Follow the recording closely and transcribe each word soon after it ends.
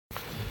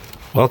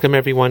Welcome,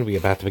 everyone. We're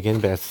about to begin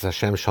B'ezras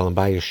Hashem Shalom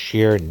Bayis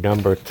Shir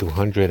number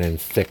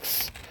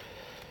 206.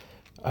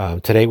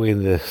 Today we're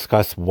going to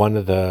discuss one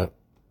of the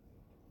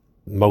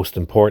most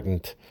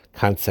important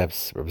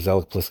concepts Reb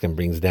Zelik Pliskin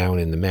brings down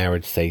in the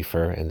marriage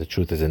sefer, and the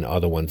truth is in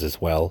other ones as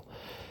well.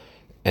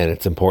 And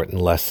it's an important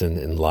lesson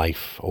in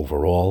life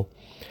overall.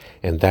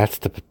 And that's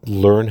to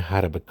learn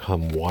how to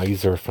become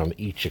wiser from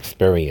each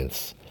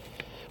experience,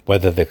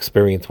 whether the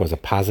experience was a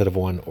positive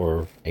one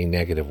or a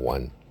negative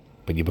one.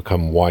 But you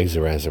become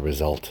wiser as a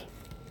result.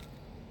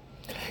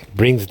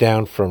 Brings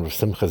down from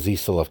Simcha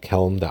Zisel of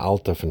Kelm, the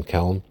Alta from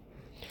Kelm,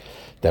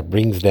 that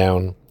brings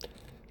down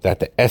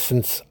that the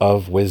essence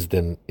of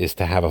wisdom is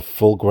to have a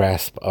full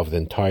grasp of the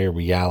entire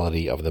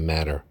reality of the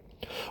matter.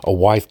 A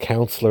wise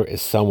counselor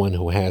is someone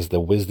who has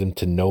the wisdom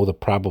to know the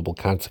probable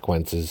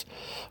consequences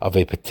of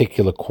a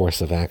particular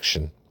course of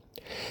action.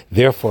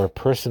 Therefore, a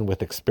person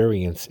with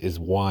experience is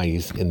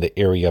wise in the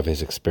area of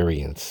his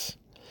experience.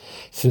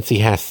 Since he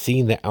has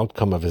seen the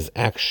outcome of his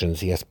actions,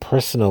 he has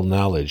personal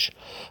knowledge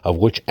of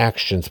which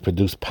actions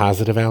produce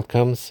positive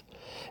outcomes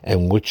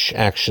and which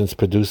actions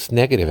produce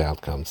negative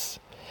outcomes.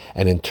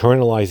 And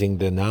internalizing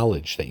the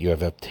knowledge that you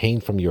have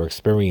obtained from your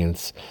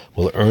experience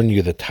will earn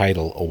you the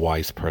title a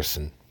wise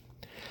person.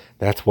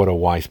 That's what a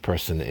wise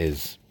person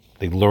is.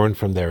 They learn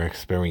from their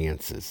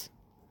experiences.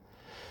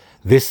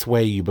 This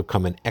way you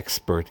become an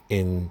expert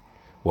in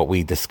what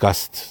we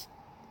discussed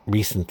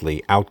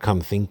recently,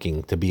 outcome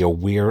thinking, to be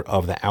aware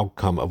of the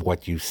outcome of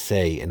what you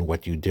say and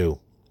what you do.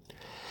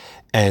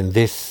 And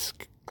this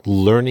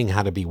learning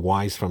how to be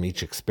wise from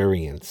each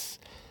experience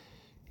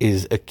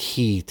is a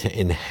key to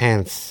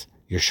enhance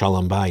your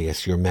shalom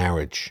bayis, your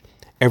marriage.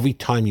 Every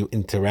time you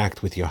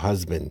interact with your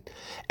husband,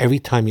 every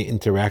time you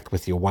interact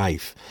with your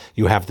wife,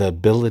 you have the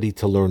ability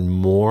to learn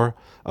more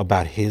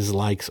about his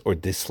likes or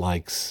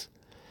dislikes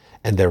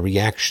and their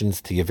reactions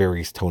to your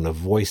various tone of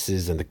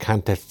voices and the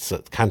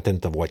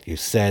content of what you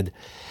said.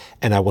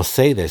 And I will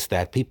say this,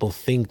 that people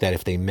think that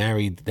if they're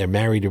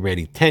married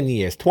already 10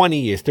 years, 20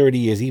 years, 30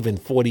 years, even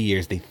 40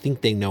 years, they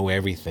think they know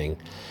everything.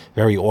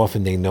 Very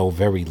often they know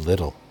very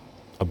little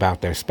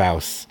about their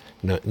spouse,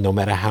 no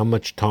matter how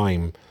much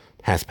time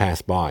has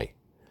passed by,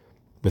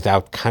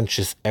 without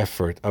conscious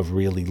effort of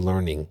really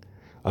learning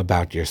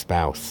about your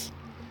spouse.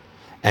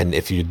 And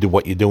if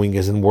what you're doing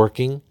isn't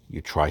working,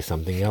 you try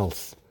something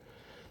else.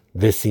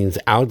 This seems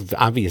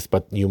obvious,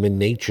 but human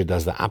nature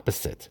does the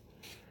opposite.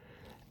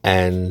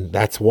 And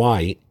that's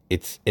why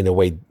it's, in a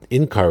way,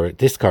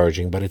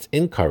 discouraging, but it's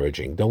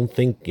encouraging. Don't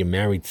think you're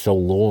married so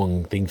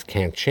long, things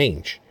can't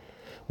change.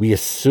 We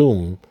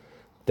assume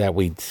that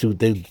we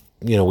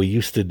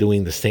used to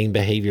doing the same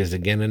behaviors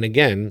again and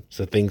again,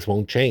 so things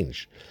won't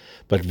change.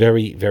 But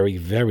very, very,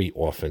 very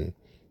often,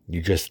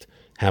 you just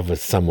have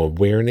some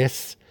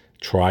awareness,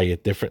 try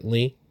it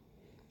differently,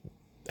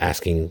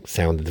 asking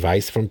sound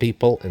advice from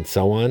people and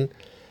so on.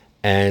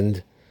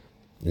 And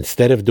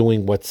instead of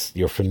doing what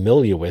you're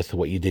familiar with,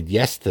 what you did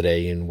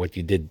yesterday and what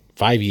you did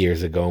 5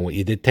 years ago and what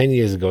you did 10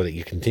 years ago that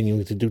you're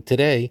continuing to do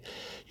today,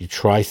 you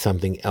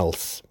something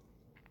else.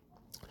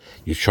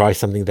 You try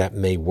something that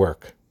may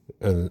work.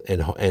 And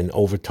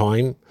over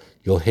time,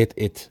 you'll hit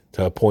it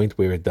to a point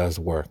where it does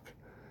work.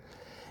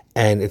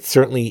 And it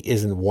certainly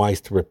isn't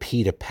wise to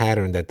repeat a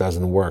pattern that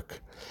doesn't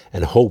work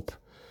and hope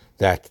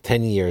that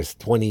 10 years,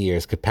 20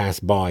 years could pass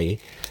by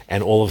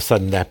and all of a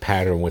sudden that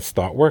pattern would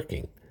start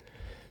working.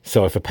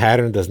 So if a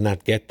pattern does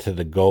not get to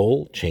the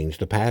goal, change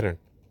the pattern.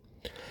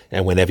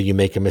 And whenever you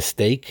make a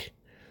mistake,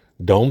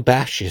 don't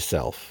bash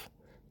yourself,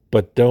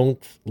 but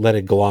don't let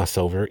it gloss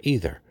over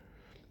either.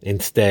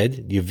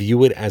 Instead, you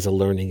view it as a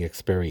learning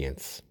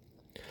experience.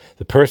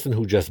 The person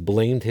who just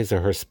blamed his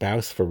or her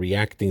spouse for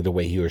reacting the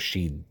way he or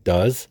she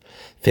does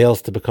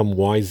fails to become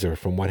wiser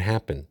from what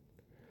happened.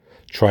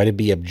 Try to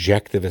be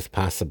objective as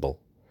possible.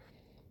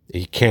 If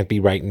you can't be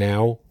right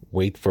now,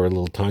 wait for a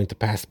little time to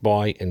pass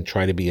by and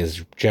try to be as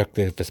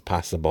objective as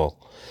possible.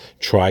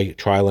 Try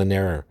trial and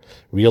error.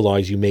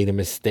 Realize you made a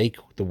mistake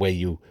the way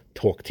you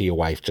talked to your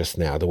wife just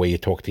now, the way you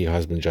talked to your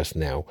husband just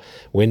now.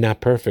 We're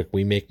not perfect.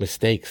 We make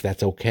mistakes.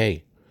 That's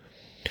okay.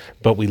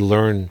 But we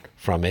learn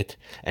from it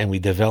and we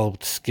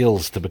develop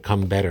skills to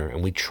become better,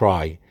 and we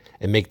try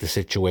and make the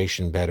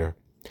situation better.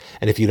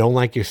 And if you don't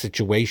like your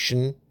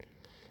situation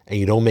and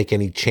you don't make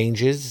any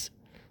changes,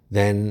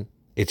 then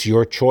it's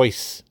your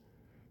choice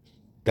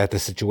that the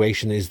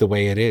situation is the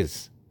way it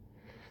is.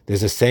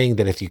 There's a saying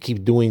that if you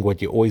keep doing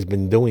what you've always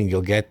been doing,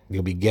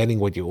 you'll be getting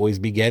what you always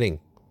be getting.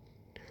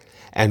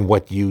 And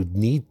what you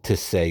need to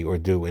say or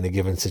do in a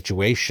given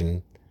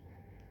situation,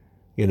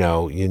 you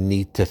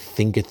need to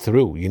think it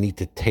through. You need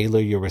to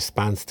tailor your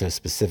response to a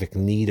specific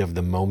need of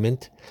the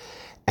moment.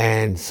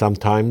 And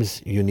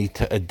sometimes you need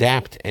to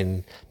adapt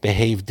and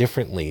behave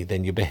differently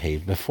than you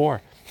behaved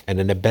before, and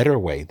in a better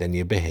way than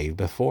you behaved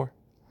before.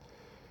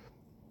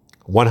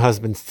 One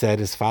husband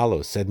said as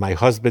follows, my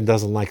husband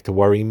doesn't like to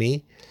worry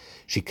me.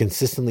 She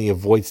consistently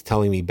avoids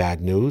telling me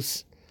bad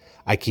news.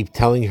 I keep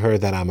telling her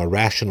that I'm a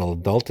rational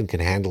adult and can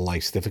handle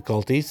life's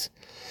difficulties,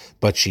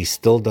 but she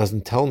still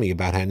doesn't tell me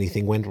about how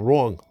anything went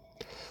wrong.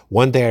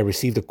 One day I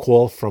received a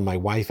call from my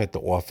wife at the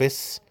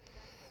office.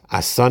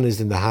 Our son is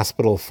in the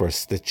hospital for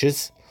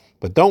stitches,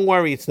 but don't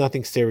worry, it's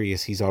nothing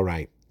serious. He's all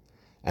right.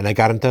 And I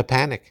got into a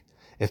panic.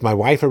 If my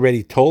wife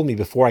already told me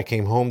before I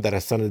came home that our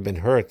son had been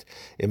hurt,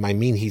 it might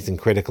mean he's in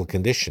critical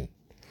condition.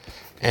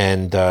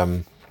 And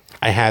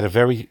I had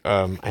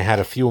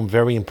a few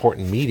very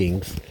important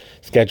meetings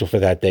scheduled for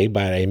that day,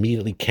 but I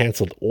immediately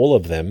canceled all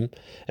of them,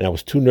 and I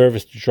was too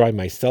nervous to drive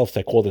myself, so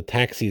I called a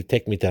taxi to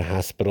take me to the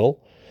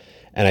hospital.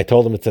 And I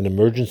told them it's an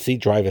emergency.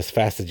 Drive as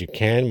fast as you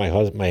can.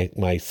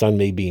 My son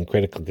may be in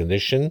critical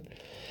condition.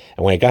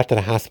 And when I got to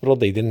the hospital,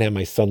 they didn't have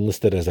my son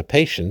listed as a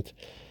patient.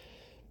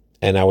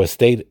 And I was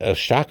stayed of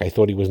shock. I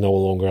thought he was no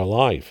longer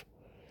alive.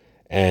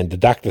 And the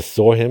doctor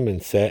saw him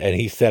and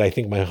he said, I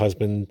think my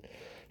husband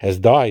has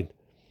died.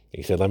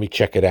 He said, let me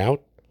check it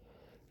out.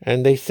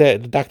 And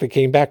the doctor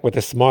came back with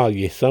a smile.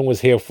 Your son was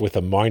here with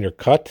a minor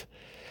cut,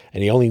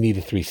 and he only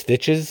needed 3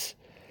 stitches,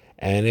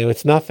 and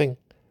it's nothing.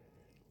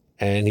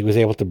 And he was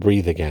able to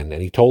breathe again.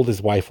 And he told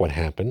his wife what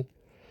happened,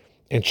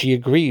 and she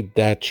agreed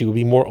that she would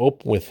be more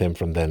open with him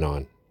from then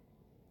on.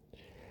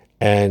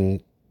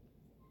 And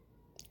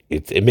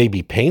it may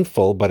be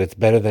painful, but it's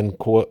better than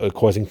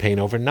causing pain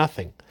over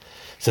nothing.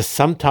 So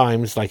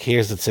sometimes, like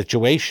here's a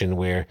situation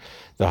where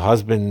the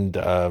husband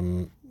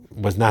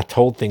was not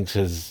told things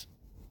as,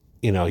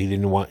 he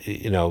didn't want,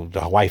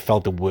 the wife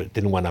felt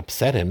didn't want to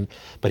upset him,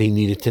 but he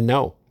needed to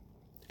know.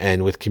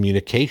 And with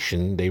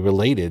communication, they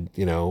related,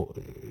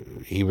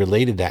 he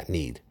related that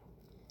need.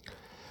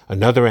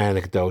 Another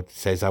anecdote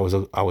says I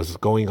was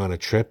going on a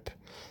trip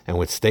and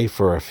would stay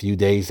for a few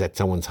days at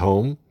someone's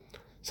home.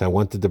 So I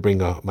wanted to bring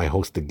my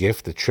host a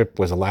gift. The trip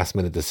was a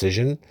last-minute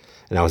decision,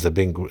 and I was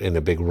in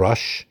a big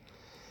rush.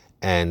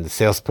 And the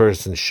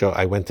salesperson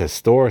I went to a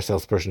store. A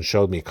salesperson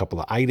showed me a couple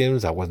of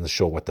items. I wasn't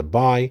sure what to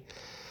buy.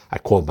 I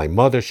called my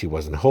mother. She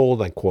wasn't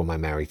home. I called my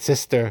married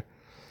sister,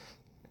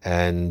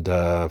 and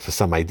for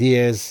some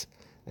ideas.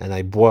 And I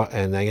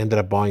ended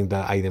up buying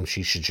the item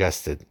she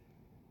suggested.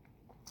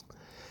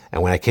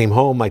 And when I came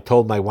home, I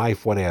told my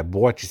wife what I had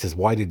bought. She says,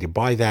 "Why did you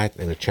buy that?"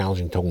 In a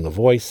challenging tone of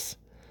voice.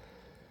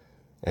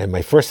 And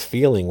my first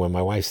feeling when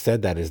my wife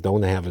said that is,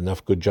 don't I have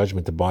enough good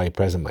judgment to buy a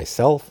present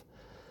myself?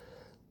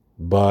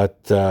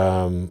 But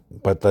then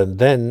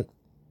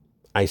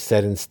I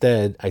said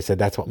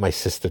that's what my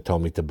sister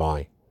told me to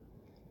buy.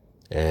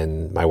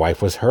 And my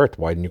wife was hurt.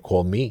 Why didn't you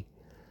call me?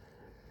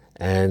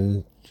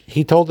 And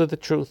he told her the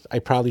truth. I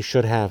probably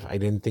should have. I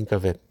didn't think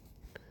of it.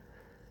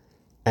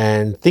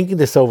 And thinking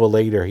this over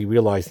later, he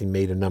realized he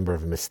made a number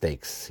of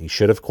mistakes. He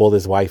should have called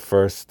his wife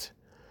first.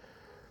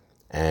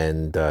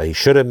 And he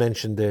should have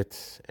mentioned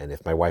it. And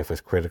if my wife was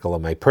critical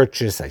of my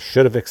purchase, I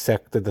should have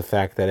accepted the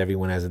fact that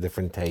everyone has a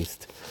different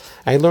taste.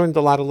 I learned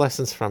a lot of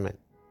lessons from it.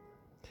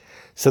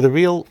 So the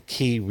real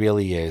key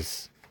really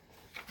is,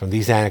 from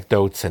these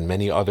anecdotes and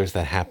many others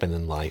that happen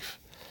in life,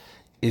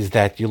 is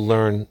that you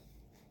learn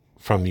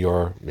from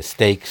your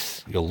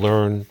mistakes. You'll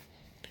learn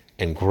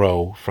and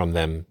grow from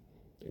them.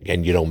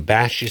 Again, you don't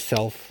bash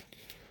yourself.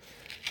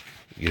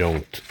 You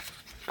don't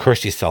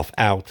curse yourself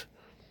out.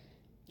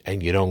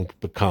 And you don't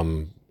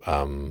become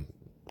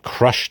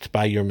crushed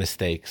by your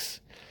mistakes.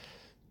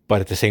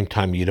 But at the same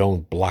time, you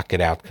don't block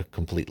it out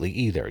completely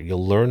either.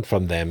 You'll learn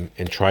from them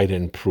and try to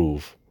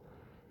improve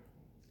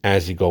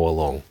as you go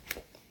along.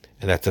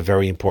 And that's a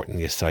very important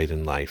yesod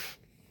in life.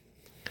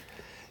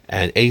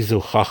 And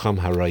Ezu Chacham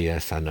Haraya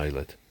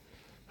Sanoiled.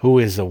 Who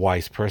is a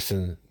wise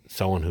person?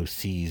 Someone who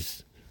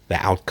sees the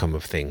outcome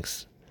of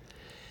things.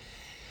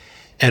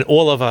 And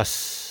all of us,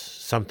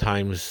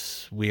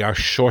 sometimes we are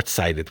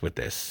short-sighted with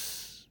this.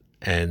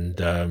 And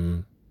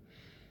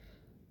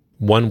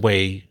one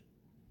way,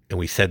 and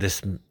we said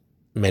this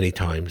many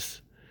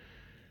times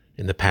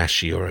in the past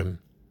shiurim,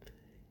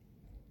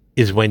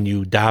 is when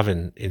you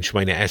daven in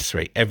Shemoneh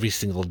Esrei every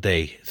single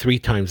day, 3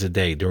 times a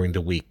day during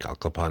the week, Al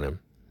Kapanim.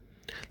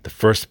 The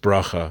first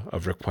bracha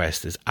of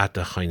request is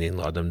Ata Chaynin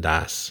L'Adam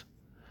Das.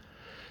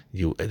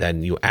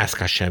 Then you ask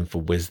Hashem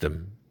for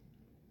wisdom.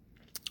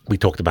 We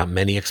talked about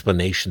many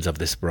explanations of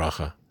this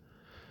bracha.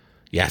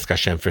 You ask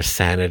Hashem for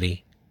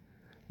sanity.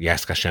 You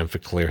ask Hashem for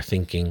clear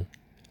thinking.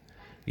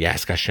 You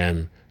ask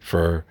Hashem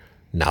for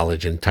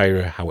knowledge and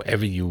Torah.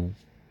 However you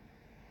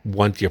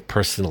want your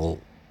personal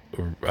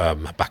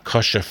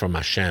bakasha from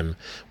Hashem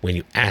when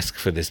you ask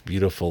for this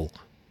beautiful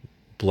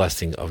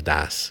blessing of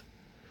das.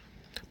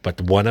 But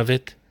one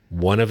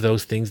of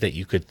those things that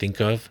you could think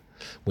of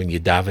when you're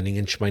davening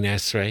in Shemoneh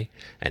Esrei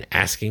and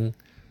asking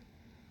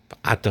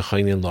Ata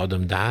Chaynin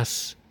L'Adam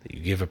Das, that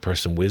you give a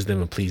person wisdom,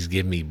 and please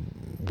give me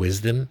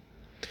wisdom,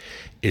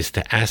 is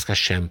to ask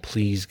Hashem,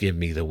 please give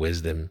me the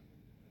wisdom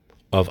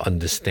of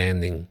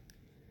understanding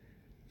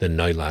the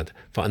noilad,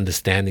 for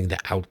understanding the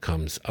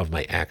outcomes of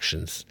my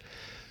actions.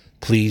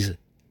 Please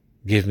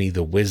give me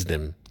the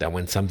wisdom that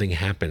when something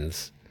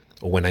happens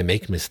or when I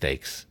make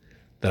mistakes,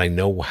 that I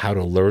know how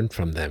to learn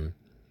from them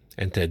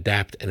and to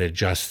adapt and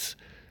adjust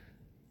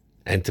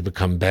and to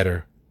become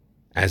better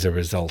as a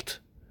result,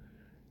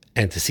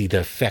 and to see the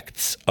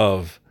effects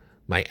of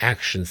my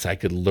actions so I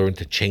could learn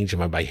to change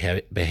my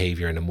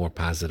behavior in a more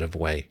positive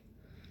way.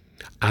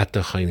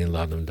 Ata chaynin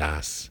ladam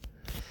das.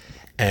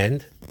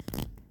 And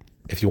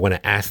if you want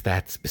to ask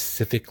that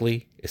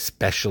specifically,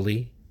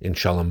 especially in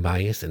Shalom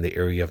Bayis, in the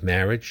area of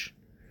marriage,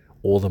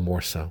 all the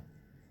more so.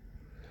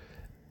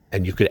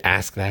 And you could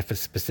ask that for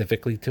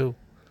specifically too.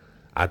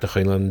 Ata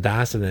chaynin ladam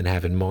das, and then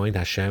have in mind,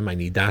 Hashem, I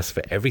need das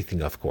for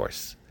everything, of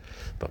course.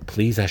 But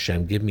please,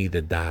 Hashem, give me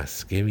the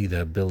das, give me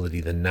the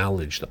ability, the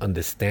knowledge, the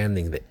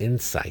understanding, the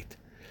insight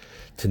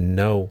to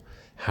know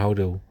how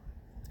to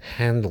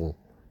handle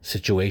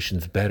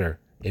situations better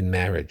in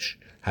marriage,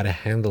 how to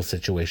handle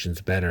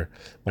situations better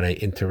when I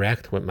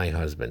interact with my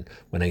husband,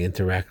 when I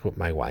interact with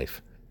my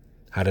wife,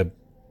 how to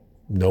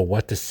know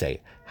what to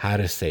say, how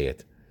to say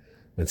it,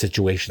 when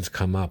situations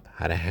come up,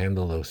 how to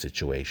handle those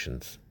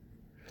situations.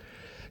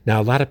 Now,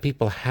 a lot of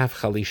people have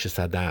chalishas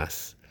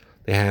hadas.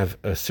 They have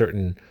a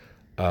certain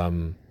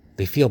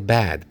they feel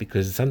bad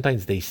because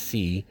sometimes they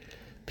see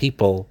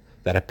people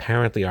that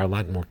apparently are a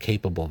lot more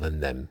capable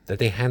than them, that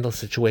they handle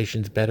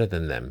situations better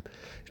than them.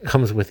 It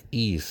comes with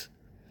ease,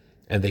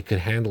 and they could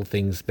handle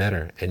things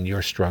better, and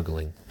you're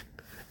struggling.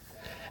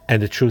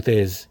 And the truth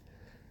is,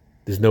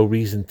 there's no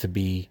reason to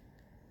be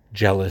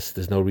jealous.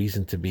 There's no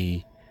reason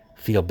to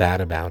feel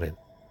bad about it.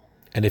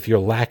 And if you're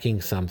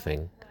lacking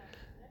something,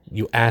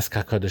 you ask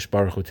HaKadosh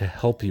Baruch Hu to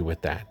help you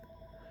with that.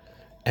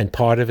 And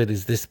part of it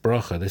is this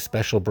bracha, this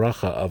special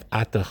bracha of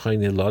Ata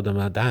chaynin ladam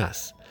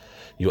hadas.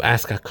 You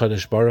ask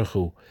HaKadosh Baruch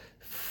Hu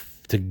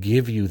to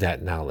give you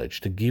that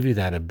knowledge, to give you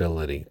that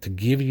ability, to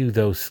give you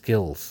those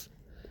skills,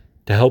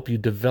 to help you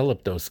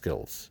develop those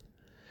skills.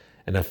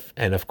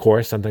 And of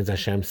course, sometimes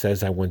Hashem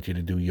says, I want you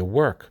to do your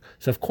work.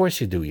 So of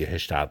course you do your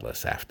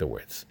hishtadlus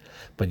afterwards.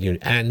 But you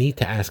need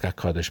to ask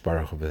HaKadosh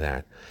Baruch Hu for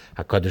that.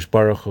 HaKadosh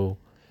Baruch Hu,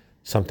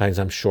 sometimes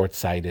I'm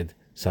short-sighted.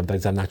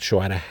 Sometimes I'm not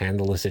sure how to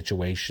handle a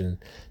situation.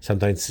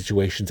 Sometimes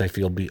situations I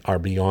feel are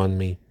beyond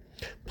me.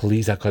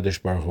 Please,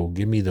 HaKadosh Baruch Hu,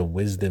 give me the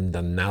wisdom,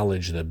 the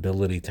knowledge, the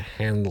ability to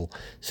handle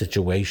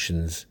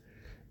situations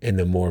in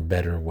a more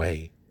better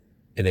way,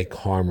 in a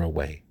calmer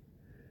way,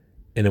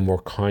 in a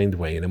more kind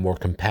way, in a more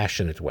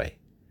compassionate way.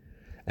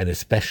 And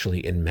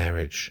especially in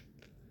marriage.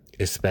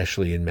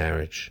 Especially in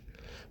marriage.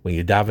 When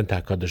you daven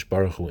to HaKadosh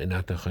Baruch Hu in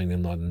Ata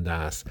chaynin ladam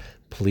das,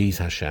 please,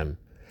 Hashem,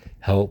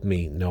 help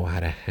me know how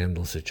to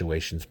handle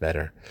situations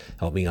better.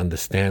 Help me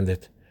understand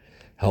it.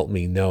 Help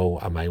me know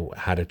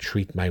how to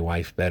treat my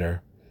wife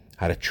better,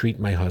 how to treat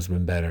my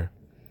husband better,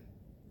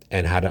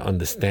 and how to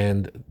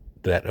understand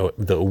that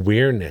the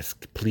awareness,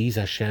 please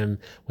Hashem,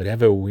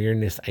 whatever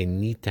awareness I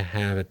need to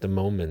have at the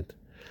moment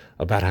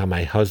about how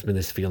my husband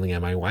is feeling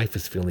and my wife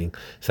is feeling,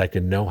 so I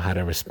can know how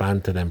to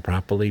respond to them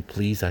properly.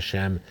 Please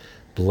Hashem,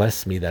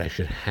 bless me that I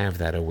should have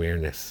that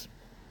awareness.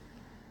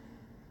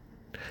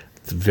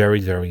 It's very,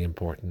 very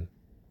important.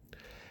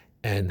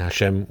 And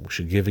Hashem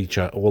should give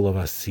all of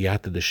us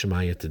siyata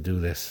d'shemaya to do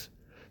this,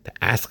 to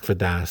ask for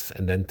das,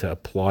 and then to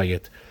apply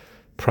it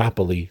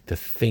properly, to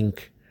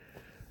think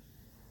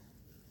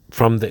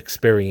from the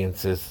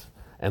experiences.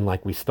 And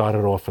like we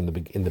started off in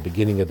the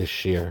beginning of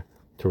this year,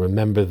 to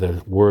remember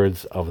the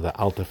words of the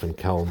Alter von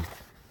Kelm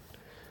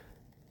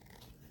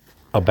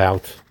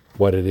about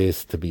what it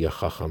is to be a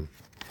chacham.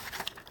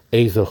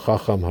 Ezo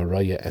chacham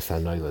haraya es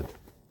hanoilad.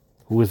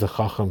 Who is a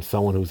chacham?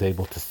 Someone who's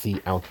able to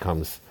see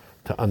outcomes,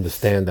 to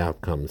understand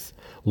outcomes,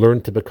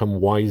 learn to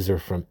become wiser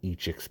from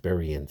each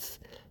experience.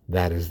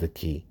 That is the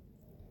key.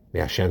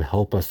 May Hashem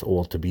help us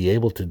all to be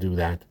able to do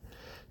that,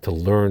 to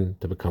learn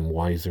to become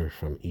wiser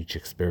from each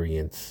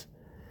experience,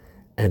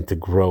 and to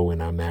grow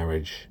in our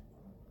marriage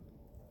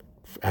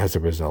as a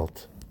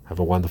result. Have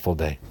a wonderful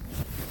day.